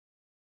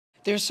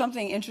There's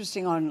something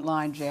interesting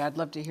online, Jay. I'd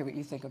love to hear what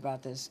you think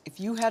about this.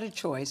 If you had a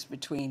choice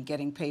between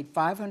getting paid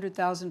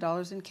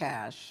 $500,000 in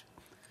cash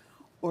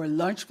or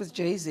lunch with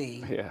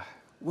Jay-Z, Yeah.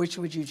 which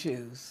would you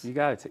choose? You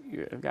gotta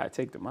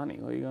take the money.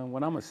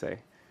 What I'm gonna say?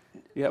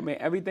 Yeah, I mean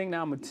everything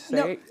that I'm gonna say.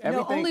 No,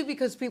 everything. only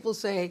because people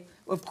say,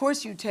 of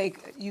course you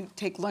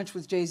take lunch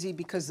with Jay-Z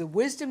because the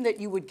wisdom that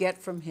you would get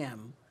from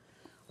him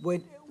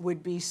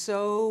would be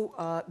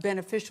so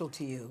beneficial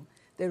to you.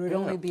 There would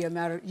only be a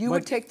matter. You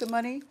would take the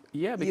money.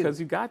 Yeah, because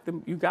you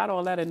got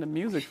all that in the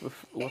music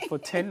for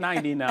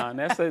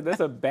 $10.99. That's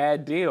a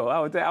bad deal.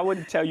 I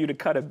wouldn't tell you to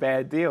cut a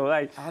bad deal.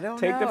 Like I don't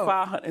take the know.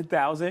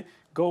 500,000,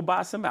 go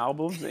buy some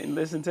albums and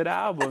listen to the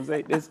albums.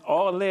 It's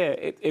all there.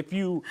 If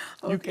you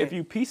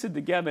piece it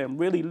together and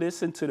really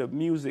listen to the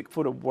music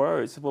for the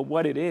words for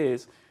what it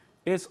is,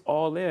 it's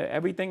all there.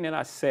 Everything that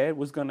I said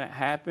was gonna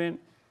happen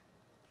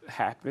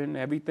happened.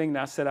 Everything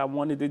that I said I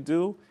wanted to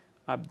do,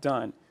 I've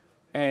done.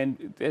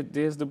 And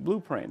there's the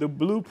blueprint. The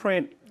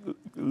blueprint,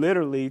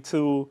 literally,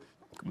 to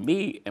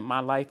me and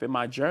my life and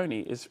my journey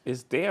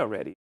is there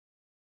already.